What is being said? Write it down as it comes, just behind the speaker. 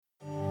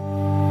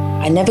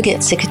I never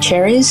get sick of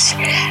cherries,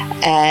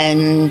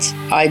 and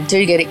I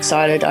do get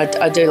excited.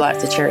 I do like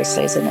the cherry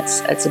season.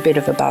 It's a bit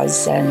of a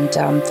buzz, and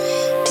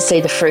to see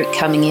the fruit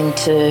coming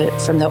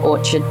from the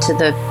orchard to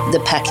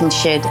the packing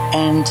shed,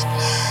 and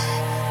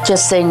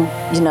just seeing,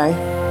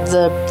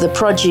 the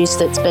produce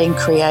that's being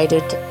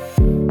created.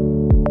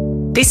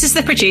 This is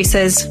The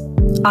Producers.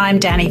 I'm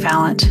Danny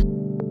Vallant.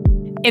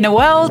 In a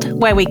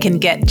world where we can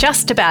get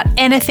just about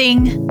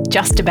anything,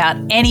 just about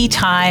any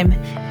time,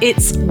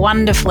 it's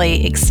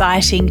wonderfully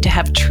exciting to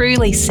have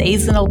truly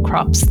seasonal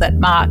crops that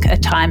mark a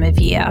time of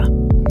year.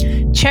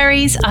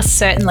 Cherries are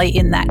certainly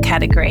in that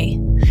category.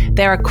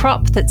 They're a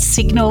crop that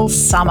signals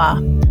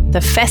summer,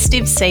 the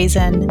festive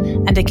season,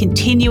 and a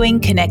continuing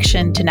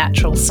connection to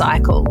natural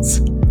cycles.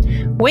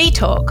 We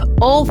talk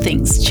all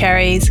things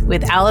cherries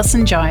with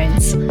Alison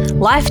Jones,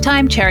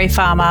 lifetime cherry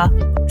farmer,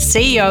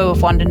 CEO of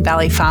Wandin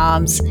Valley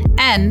Farms,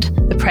 and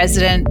the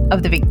president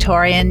of the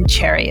Victorian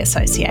Cherry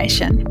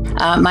Association.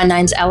 My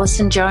name's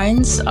Alison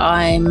Jones.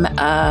 I'm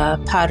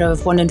part of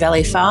Wandin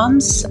Valley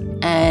Farms,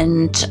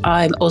 and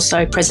I'm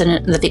also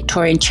president of the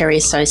Victorian Cherry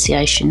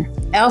Association.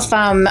 Our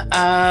farm,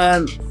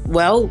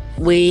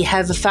 we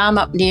have a farm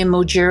up near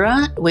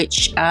Mildura,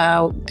 which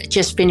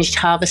just finished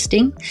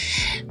harvesting.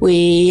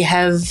 We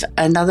have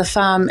another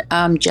farm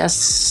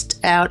just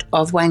out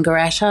of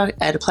Wangaratta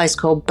at a place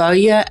called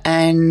Bowyer,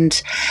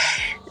 and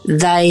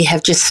they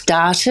have just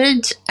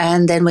started.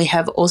 And then we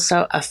have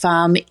also a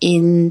farm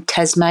in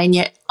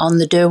Tasmania on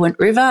the Derwent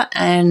River,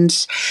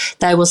 and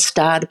they will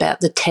start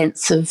about the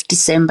 10th of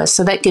December.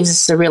 So that gives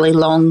us a really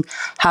long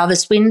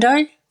harvest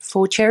window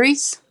for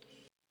cherries.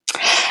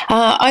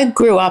 I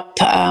grew up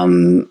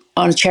on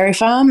a cherry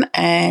farm,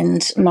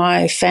 and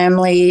my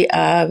family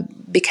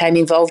became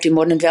involved in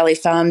Wandin Valley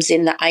Farms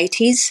in the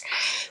 80s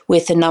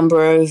with a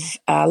number of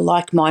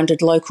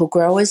like-minded local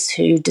growers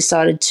who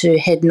decided to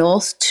head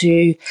north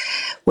to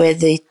where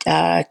the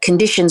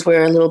conditions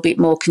were a little bit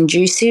more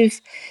conducive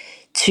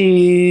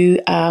to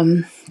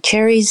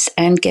cherries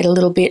and get a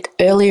little bit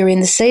earlier in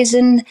the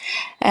season.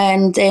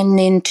 And then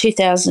in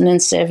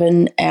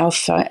 2007, our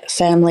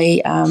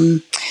family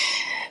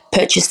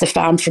purchased the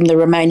farm from the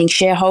remaining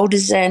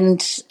shareholders,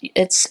 and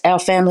it's our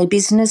family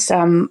business.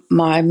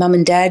 My mum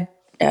and dad,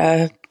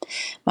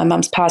 my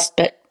mum's passed,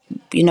 but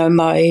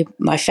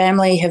my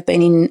family have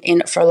been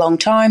in it for a long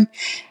time,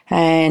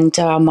 and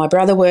my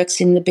brother works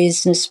in the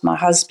business, my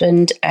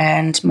husband,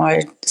 and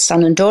my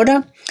son and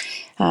daughter.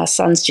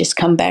 Son's just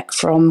come back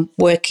from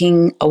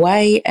working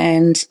away,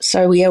 and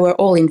so we're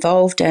all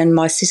involved, and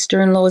my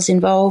sister-in-law's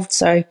involved.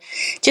 So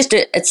just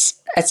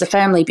it's a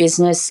family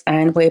business,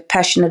 and we're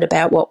passionate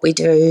about what we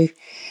do,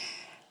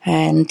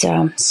 and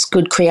it's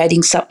good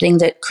creating something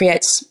that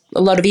creates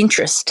a lot of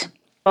interest.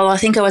 Well, I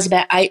think I was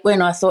about 8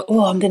 when I thought,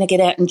 I'm going to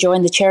get out and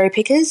join the cherry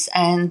pickers.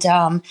 And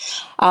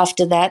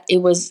after that, it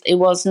was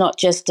not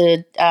just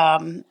an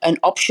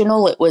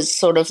optional. It was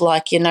sort of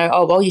like, you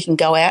can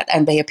go out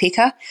and be a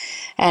picker.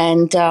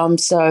 And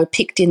so I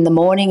picked in the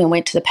morning and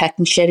went to the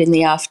packing shed in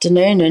the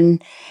afternoon.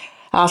 And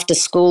after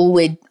school,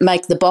 we'd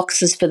make the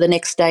boxes for the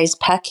next day's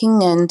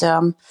packing,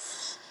 and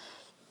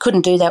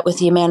couldn't do that with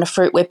the amount of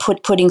fruit we're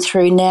putting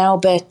through now.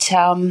 But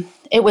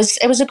it was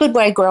a good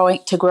way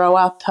to grow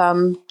up.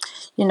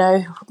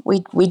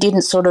 We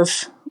didn't sort of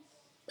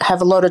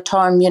have a lot of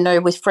time,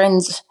 with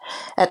friends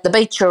at the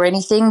beach or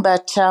anything,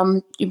 but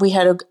we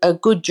had a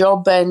good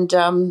job, and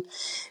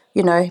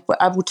were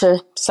able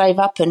to save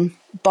up and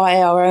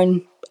buy our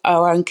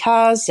own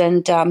cars,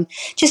 and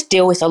just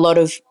deal with a lot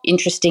of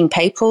interesting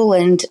people,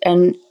 and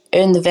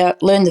learn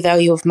the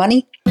value of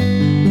money.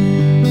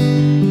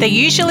 They're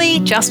usually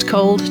just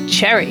called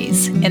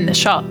cherries in the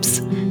shops,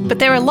 but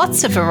there are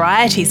lots of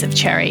varieties of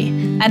cherry,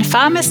 and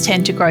farmers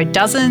tend to grow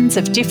dozens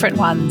of different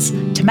ones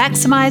to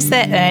maximise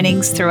their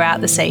earnings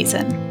throughout the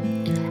season.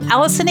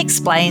 Alison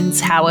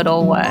explains how it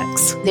all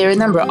works. There are a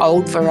number of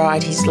old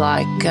varieties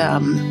like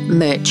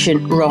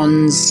Merchant,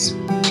 Ron's,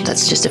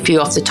 that's just a few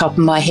off the top of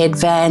my head,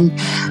 Van.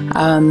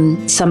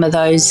 Some of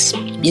those,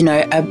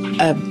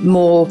 are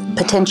more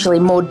potentially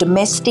more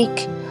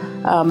domestic.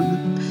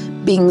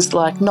 Things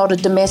like Not a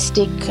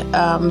Domestic,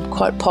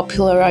 quite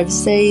popular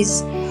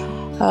overseas.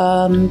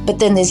 But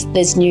then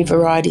there's new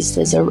varieties.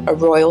 There's a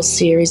Royal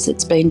series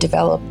that's been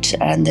developed,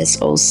 and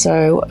there's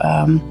also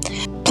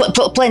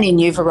plenty of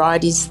new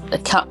varieties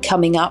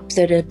coming up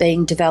that are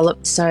being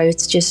developed. So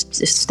it's just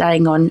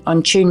staying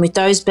on tune with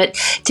those. But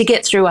to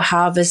get through a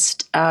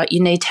harvest,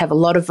 you need to have a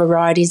lot of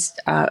varieties,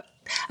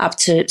 up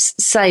to,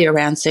 say,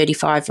 around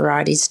 35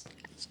 varieties.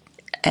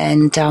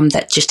 And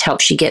that just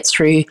helps you get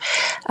through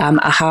a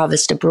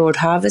broad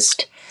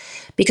harvest,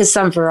 because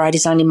some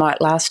varieties only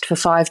might last for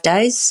 5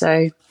 days.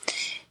 So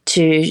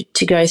to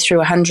go through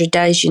 100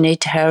 days, you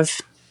need to have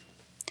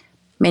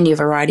many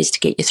varieties to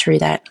get you through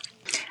that.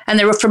 And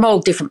they're from all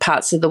different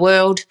parts of the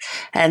world,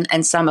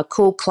 and some are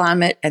cool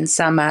climate and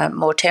some are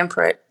more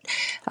temperate.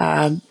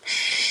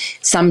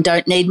 Some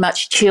don't need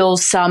much chill,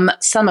 some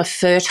are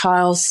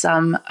fertile,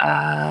 some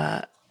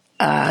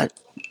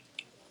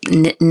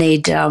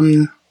need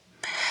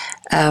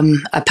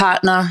a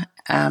partner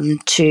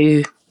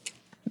to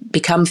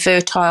become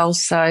fertile.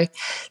 So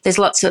there's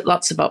lots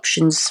of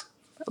options,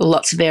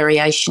 lots of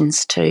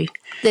variations too.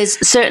 There's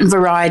certain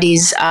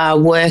varieties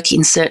work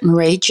in certain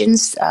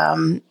regions.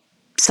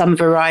 Some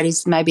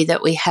varieties maybe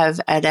that we have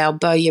at our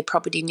Bowyer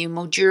property near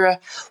Mildura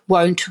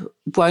won't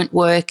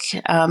work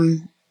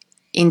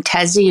in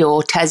Tassie,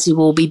 or Tassie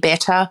will be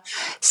better.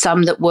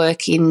 Some that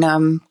work in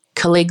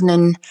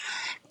Calignan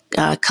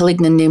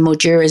near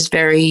Mildura is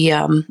very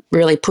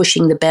really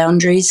pushing the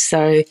boundaries.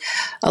 So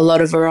a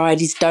lot of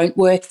varieties don't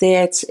work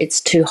there.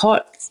 It's too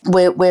hot.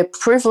 We're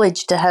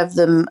privileged to have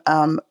them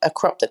a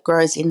crop that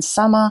grows in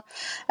summer,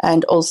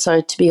 and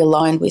also to be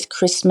aligned with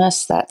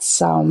Christmas.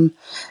 That's a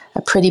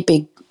pretty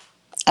big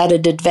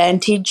added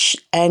advantage.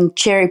 And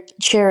cherry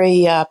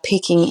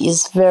picking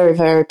is very,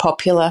 very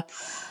popular.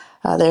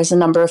 There's a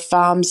number of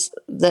farms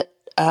that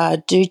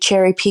do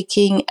cherry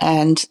picking,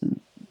 and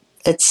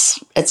it's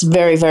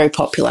very, very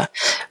popular.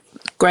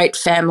 Great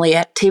family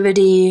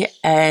activity,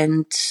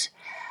 and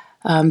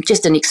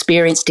just an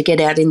experience to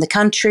get out in the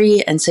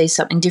country and see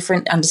something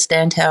different,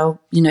 understand how,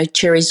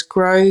 cherries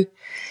grow,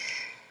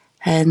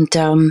 and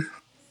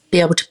be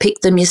able to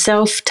pick them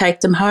yourself, take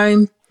them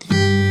home.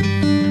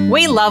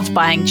 We love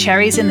buying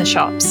cherries in the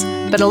shops,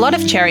 but a lot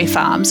of cherry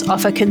farms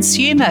offer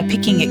consumer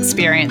picking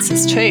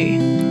experiences too.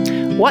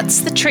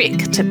 What's the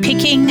trick to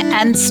picking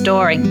and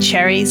storing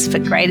cherries for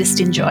greatest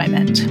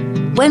enjoyment?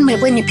 When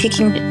you're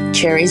picking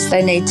cherries,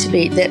 they need to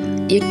be that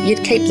you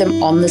keep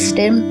them on the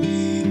stem,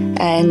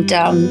 and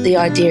the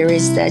idea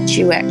is that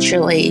you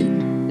actually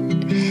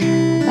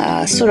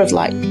sort of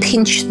like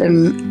pinch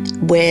them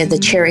where the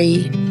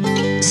cherry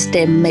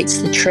stem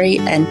meets the tree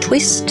and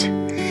twist,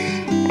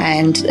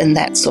 and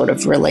that sort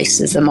of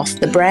releases them off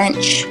the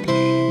branch,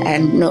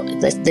 and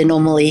they're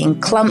normally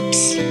in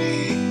clumps.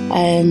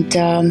 And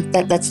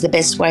that's the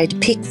best way to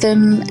pick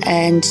them.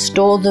 And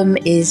store them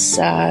is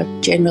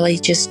generally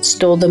just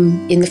store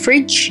them in the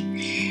fridge,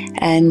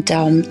 and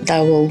they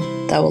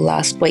will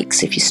last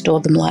weeks if you store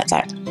them like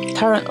that.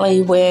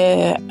 Currently,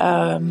 we're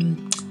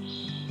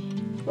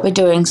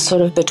doing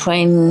sort of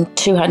between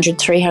 200,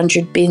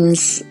 300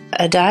 bins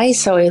a day.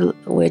 So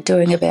we're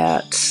doing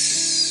about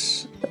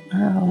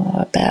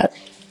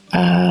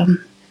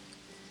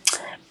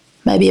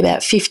maybe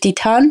about 50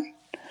 tonne.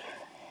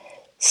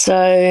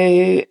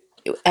 So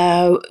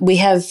we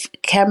have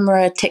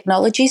camera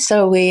technology,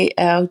 so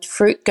our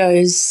fruit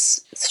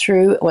goes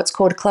through what's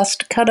called a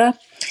cluster cutter,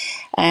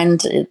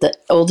 and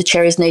all the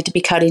cherries need to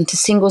be cut into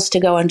singles to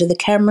go under the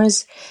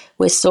cameras.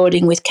 We're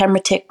sorting with camera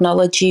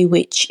technology,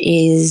 which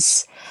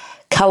is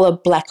colour,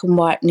 black and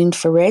white and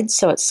infrared,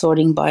 so it's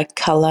sorting by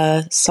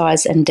colour,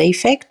 size and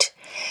defect,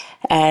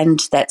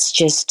 and that's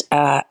just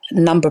a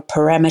number of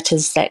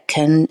parameters that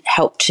can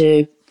help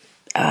to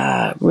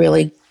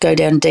really go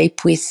down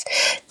deep with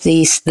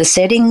the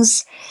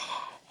settings,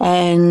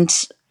 and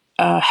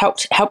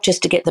help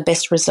just to get the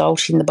best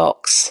result in the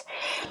box.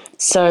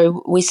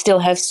 So we still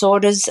have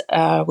sorters.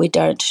 We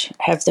don't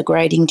have the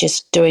grading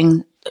just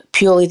doing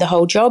purely the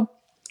whole job,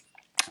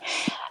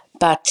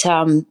 but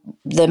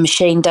the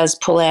machine does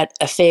pull out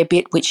a fair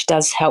bit, which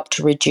does help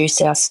to reduce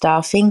our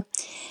staffing.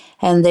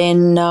 And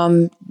then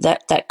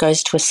that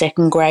goes to a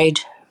second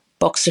grade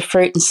box of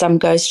fruit, and some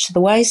goes to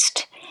the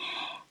waste.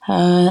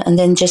 And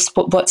then just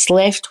what's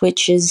left,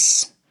 which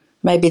is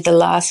maybe the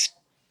last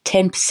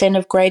 10%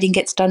 of grading,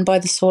 gets done by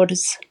the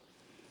sorters.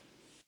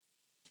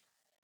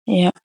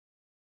 Yeah.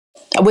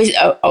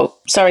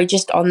 Sorry,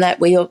 just on that,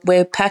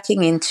 we're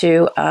packing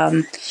into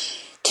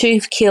 2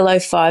 kilo,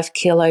 5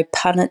 kilo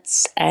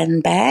punnets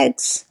and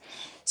bags.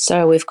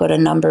 So we've got a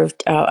number of,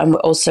 and we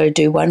also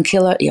do 1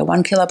 kilo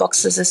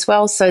boxes as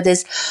well. So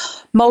there's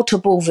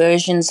multiple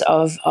versions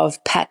of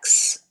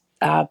packs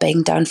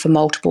being done for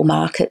multiple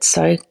markets,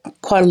 so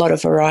quite a lot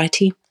of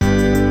variety.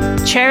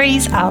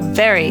 Cherries are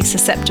very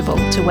susceptible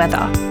to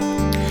weather.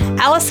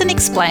 Alison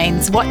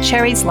explains what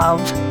cherries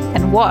love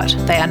and what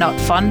they are not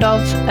fond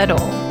of at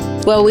all.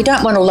 Well, we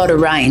don't want a lot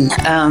of rain.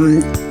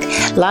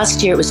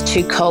 Last year it was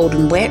too cold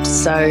and wet,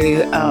 so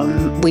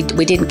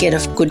we didn't get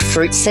a good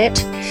fruit set.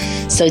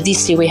 So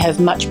this year we have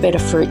much better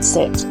fruit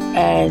set,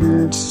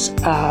 and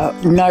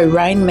no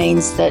rain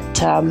means that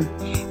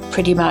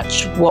pretty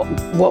much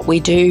what we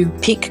do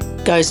pick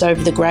goes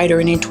over the grader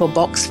and into a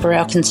box for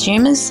our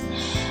consumers.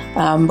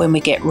 When we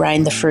get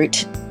rain, the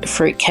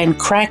fruit can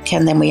crack,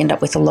 and then we end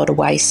up with a lot of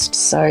waste.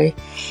 So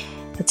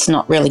it's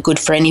not really good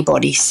for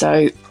anybody.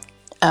 So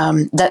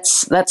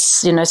that's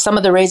some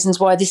of the reasons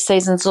why this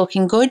season's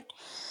looking good.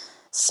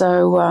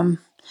 So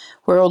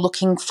we're all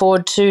looking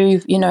forward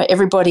to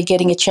everybody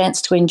getting a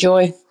chance to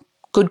enjoy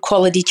good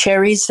quality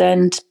cherries,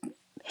 and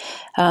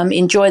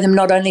enjoy them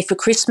not only for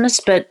Christmas,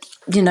 but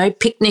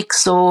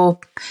picnics, or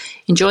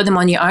enjoy them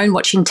on your own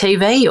watching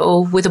TV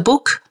or with a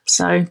book.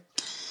 So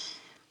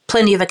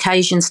plenty of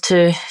occasions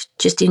to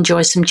just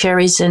enjoy some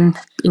cherries and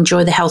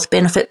enjoy the health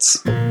benefits.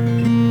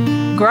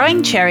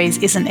 Growing cherries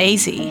isn't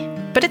easy,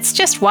 but it's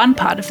just one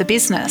part of the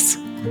business.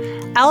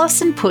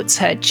 Alison puts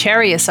her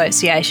Cherry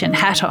Association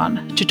hat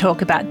on to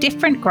talk about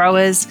different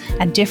growers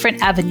and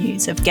different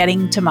avenues of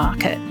getting to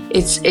market.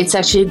 It's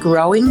actually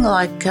growing,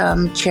 like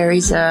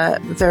cherries are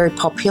very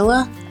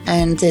popular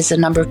and there's a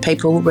number of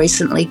people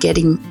recently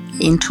getting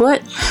into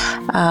it.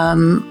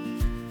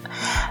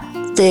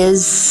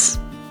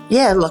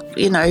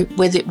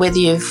 Whether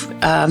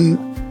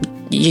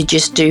you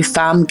just do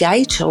farm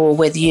gate or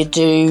whether you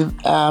do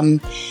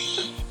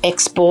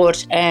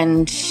export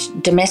and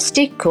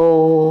domestic,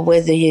 or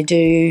whether you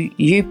do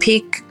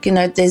U-pick,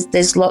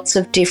 there's lots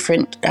of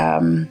different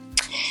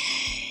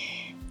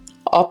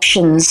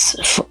options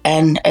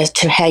as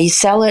to how you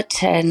sell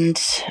it, and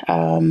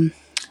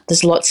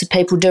there's lots of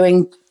people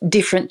doing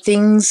different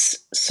things.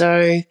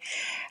 So,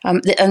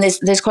 and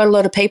there's quite a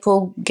lot of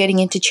people getting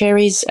into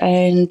cherries,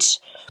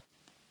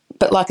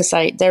 but like I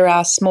say, there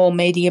are small,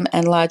 medium,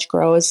 and large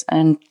growers,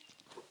 and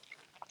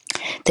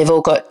they've all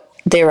got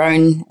their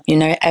own,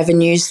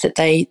 avenues that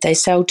they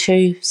sell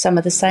to. Some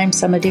are the same,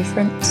 some are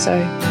different. So,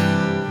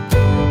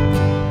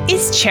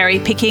 is cherry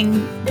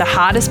picking the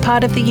hardest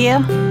part of the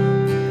year?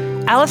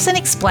 Alison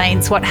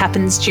explains what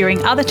happens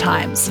during other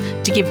times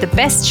to give the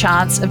best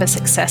chance of a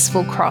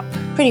successful crop.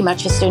 Pretty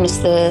much as soon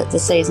as the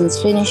season's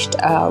finished,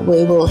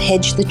 we will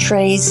hedge the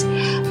trees.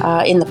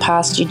 In the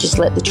past, you just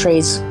let the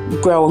trees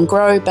grow and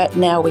grow, but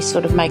now we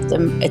sort of make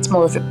them, it's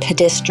more of a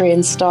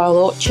pedestrian style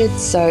orchard,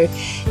 so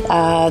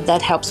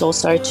that helps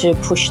also to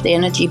push the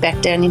energy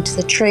back down into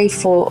the tree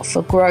for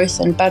growth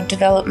and bud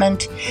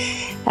development.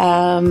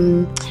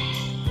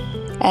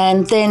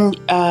 And then,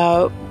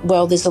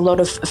 there's a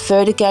lot of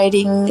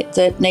fertigating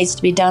that needs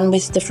to be done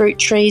with the fruit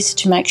trees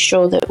to make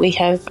sure that we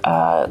have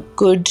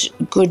good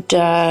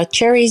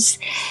cherries.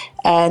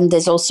 And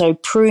there's also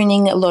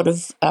pruning. A lot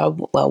of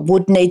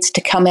wood needs to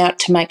come out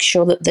to make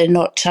sure that they're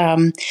not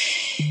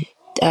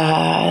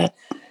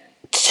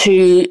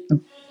too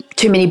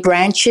many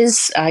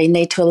branches. You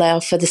need to allow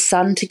for the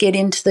sun to get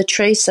into the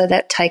tree, so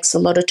that takes a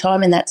lot of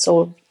time, and that's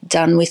all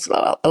done with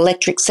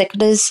electric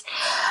secateurs.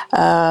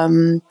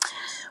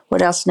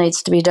 What else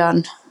needs to be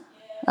done?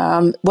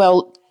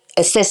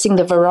 Assessing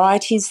the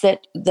varieties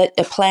that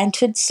are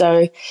planted.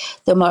 So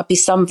there might be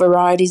some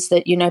varieties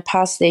that,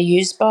 past their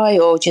use by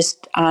or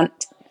just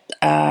aren't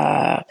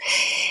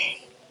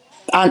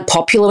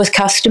popular with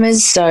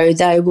customers. So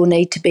they will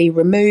need to be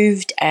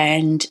removed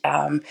and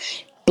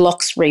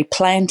blocks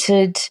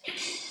replanted.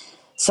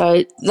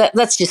 So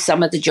that's just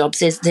some of the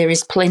jobs. There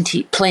is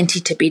plenty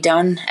to be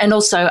done. And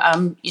also,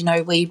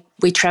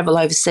 we travel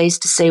overseas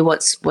to see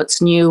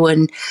what's new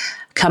and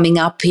coming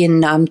up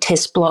in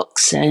test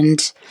blocks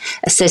and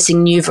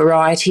assessing new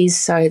varieties.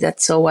 So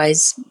that's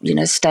always,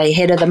 stay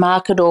ahead of the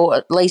market, or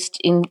at least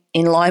in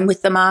line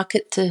with the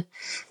market, to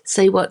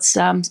see what's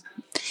on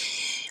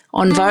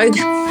vogue.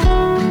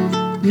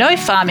 No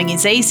farming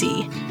is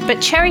easy,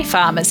 but cherry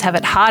farmers have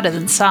it harder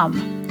than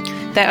some.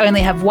 They only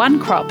have one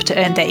crop to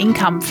earn their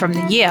income from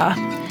the year,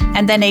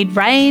 and they need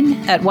rain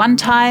at one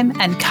time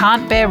and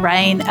can't bear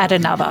rain at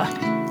another.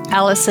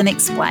 Alison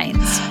explains.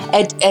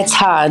 It's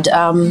hard.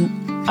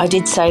 I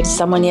did say to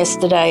someone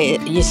yesterday,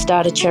 you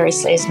start a cherry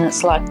season,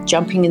 it's like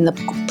jumping in the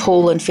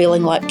pool and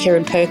feeling like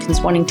Kieran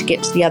Perkins, wanting to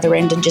get to the other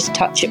end and just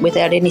touch it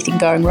without anything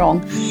going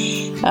wrong.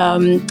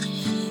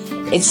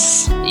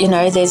 It's,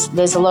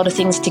 there's a lot of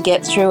things to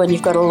get through, and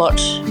you've got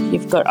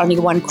only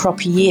one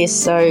crop a year,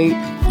 so,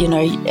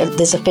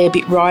 there's a fair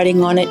bit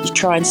riding on it. You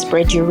try and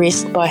spread your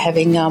risk by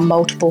having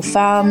multiple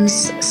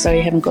farms, so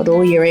you haven't got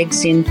all your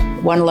eggs in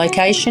one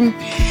location.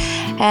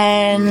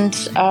 And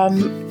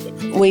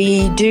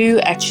we do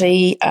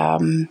actually,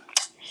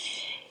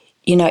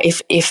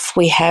 if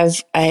we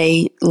have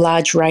a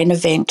large rain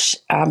event,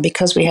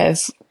 because we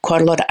have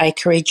quite a lot of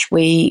acreage,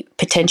 we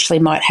potentially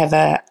might have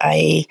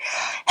a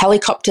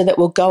helicopter that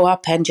will go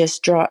up and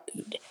just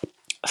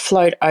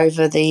float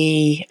over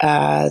the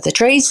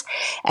trees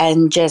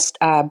and just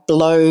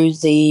blow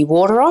the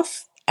water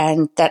off,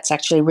 and that's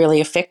actually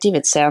really effective.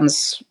 It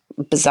sounds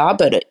bizarre,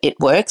 but it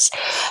works.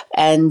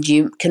 And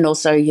you can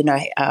also,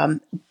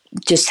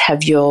 just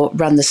have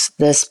run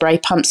the spray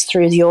pumps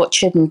through the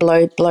orchard and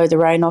blow the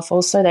rain off.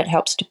 Also, that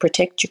helps to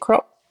protect your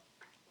crop.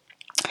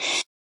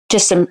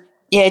 Just some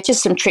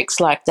tricks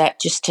like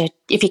that.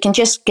 If you can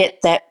just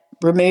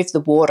remove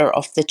the water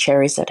off the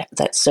cherries,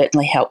 that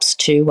certainly helps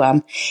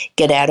to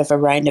get out of a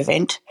rain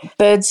event.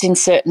 Birds in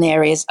certain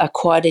areas are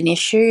quite an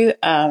issue,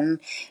 and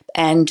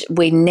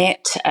we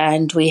net,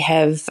 and we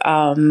have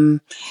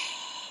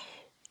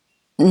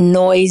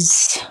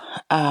noise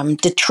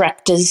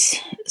detractors,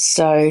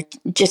 so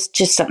just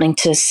something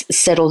to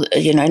settle,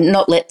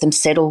 not let them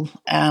settle,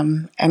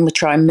 and we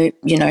try and move,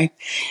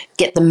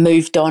 get them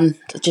moved on,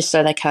 just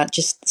so they can't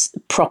just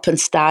prop and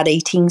start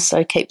eating,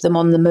 so keep them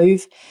on the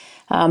move.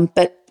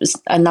 But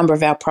a number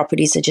of our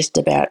properties are just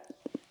about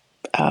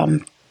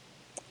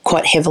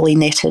quite heavily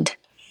netted.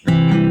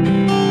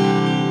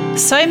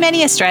 So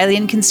many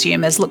Australian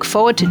consumers look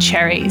forward to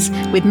cherries,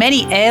 with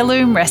many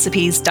heirloom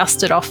recipes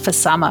dusted off for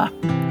summer.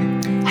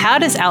 How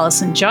does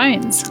Alison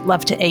Jones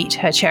love to eat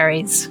her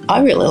cherries?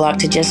 I really like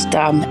to just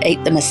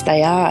eat them as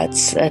they are.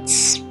 It's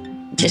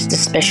just a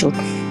special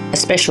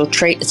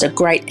treat. It's a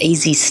great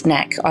easy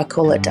snack. I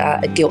call it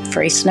a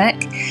guilt-free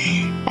snack,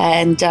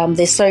 and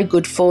they're so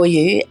good for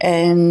you.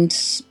 And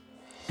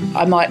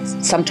I might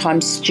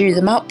sometimes stew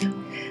them up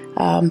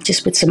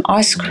just with some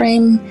ice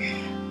cream,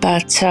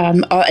 but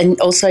and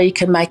also you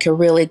can make a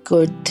really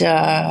good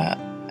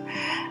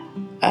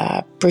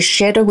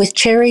bruschetta with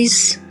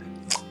cherries.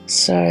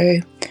 So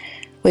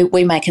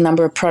we make a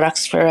number of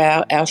products for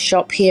our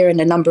shop here,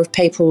 and a number of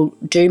people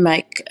do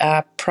make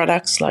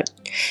products like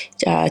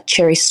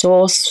cherry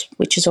sauce,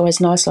 which is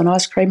always nice on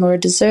ice cream or a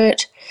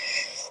dessert.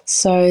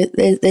 So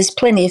there's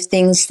plenty of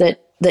things that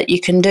you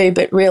can do,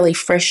 but really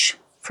fresh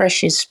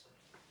is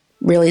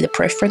really the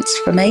preference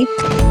for me.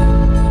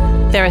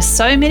 There are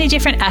so many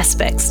different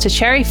aspects to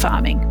cherry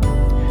farming.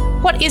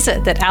 What is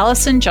it that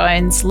Alison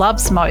Jones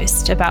loves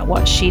most about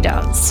what she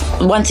does?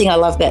 One thing I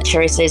love about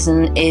cherry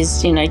season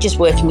is, just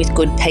working with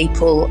good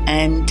people,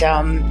 and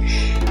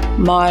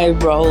my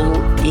role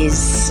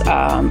is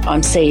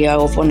I'm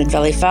CEO of Wandin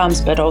Valley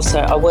Farms, but also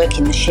I work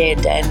in the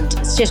shed, and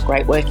it's just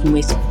great working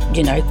with,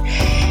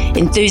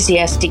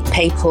 enthusiastic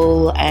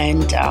people,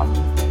 and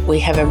we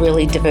have a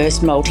really diverse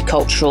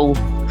multicultural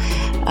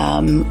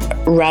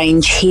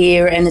range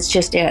here, and it's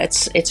just,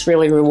 it's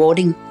really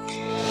rewarding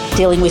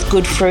dealing with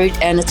good fruit,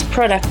 and it's a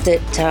product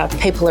that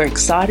people are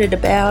excited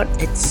about.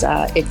 It's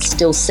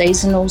still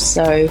seasonal,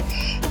 so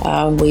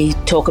we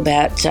talk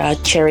about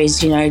cherries,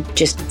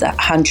 just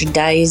 100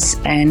 days,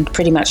 and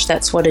pretty much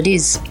that's what it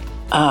is.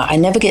 I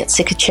never get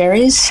sick of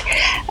cherries,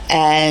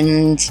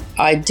 and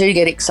I do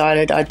get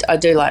excited. I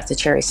do like the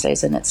cherry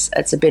season.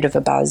 It's a bit of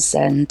a buzz,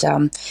 and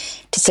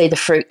to see the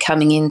fruit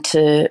coming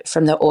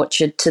from the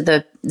orchard to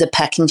the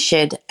packing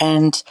shed,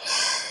 and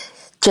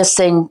just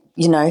seeing,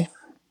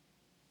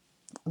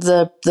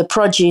 the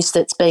produce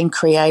that's been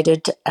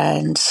created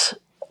and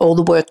all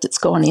the work that's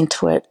gone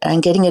into it,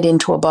 and getting it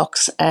into a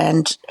box,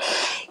 and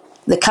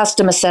the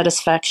customer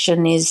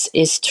satisfaction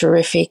is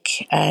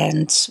terrific,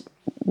 and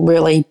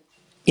really,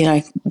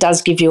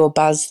 does give you a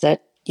buzz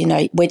that,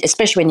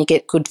 especially when you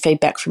get good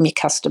feedback from your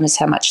customers,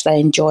 how much they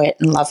enjoy it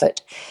and love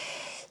it.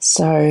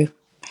 So,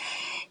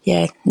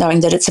 yeah,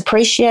 knowing that it's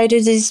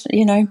appreciated is,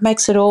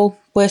 makes it all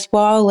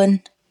worthwhile, and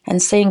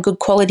seeing good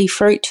quality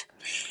fruit.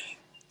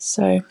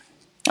 So,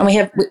 and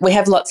we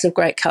have lots of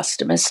great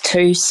customers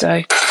too,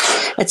 so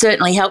it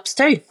certainly helps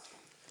too.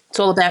 It's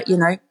all about,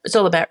 it's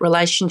all about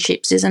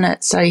relationships, isn't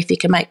it? So if you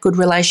can make good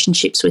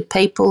relationships with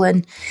people,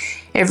 and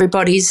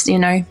everybody's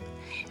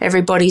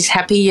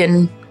happy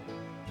and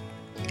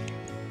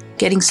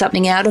getting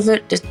something out of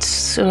it, it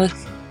sort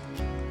of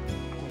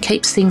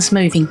keeps things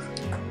moving.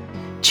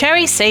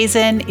 Cherry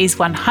season is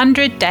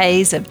 100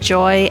 days of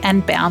joy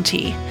and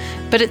bounty,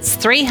 but it's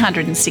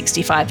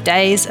 365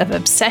 days of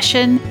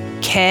obsession,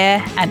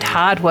 care and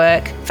hard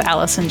work for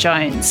Alison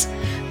Jones,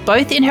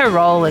 both in her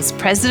role as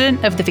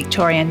President of the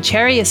Victorian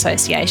Cherry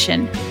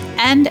Association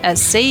and as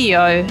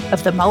CEO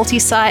of the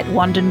multi-site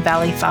Wandin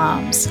Valley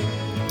Farms.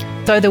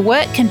 Though the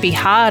work can be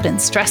hard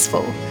and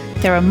stressful,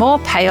 there are more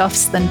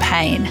payoffs than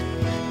pain,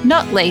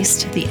 not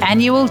least the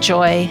annual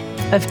joy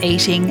of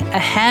eating a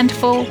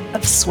handful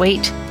of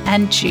sweet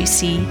and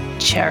juicy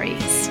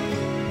cherries.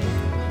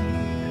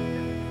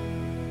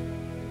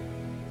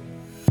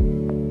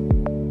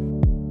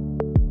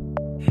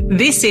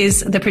 This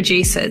is The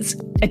Producers,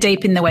 a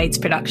Deep in the Weeds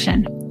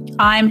production.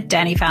 I'm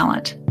Dani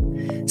Valent.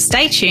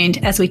 Stay tuned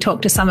as we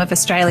talk to some of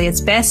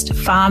Australia's best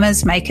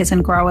farmers, makers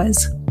and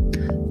growers.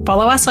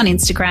 Follow us on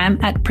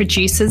Instagram at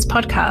Producers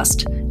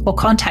Podcast, or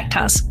contact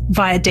us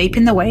via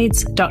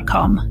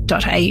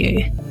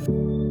deepintheweeds.com.au.